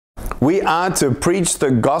We are to preach the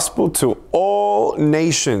gospel to all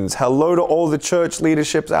nations. Hello to all the church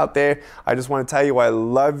leaderships out there. I just want to tell you I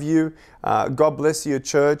love you. God bless your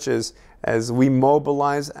church as we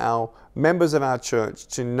mobilize our members of our church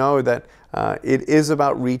to know that it is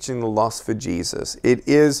about reaching the lost for Jesus. It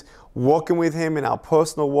is walking with Him in our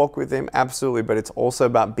personal walk with Him, absolutely, but it's also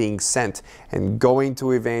about being sent and going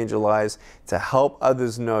to evangelize to help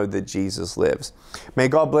others know that Jesus lives. May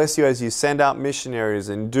God bless you as you send out missionaries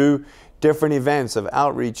and do different events of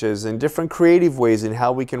outreaches and different creative ways in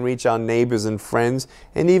how we can reach our neighbors and friends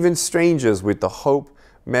and even strangers with the hope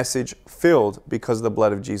message filled because of the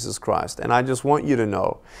blood of Jesus Christ. And I just want you to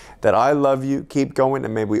know that I love you. Keep going,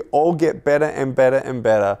 and may we all get better and better and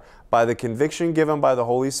better by the conviction given by the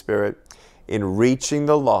Holy Spirit in reaching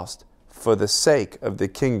the lost for the sake of the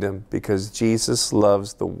kingdom, because Jesus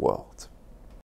loves the world.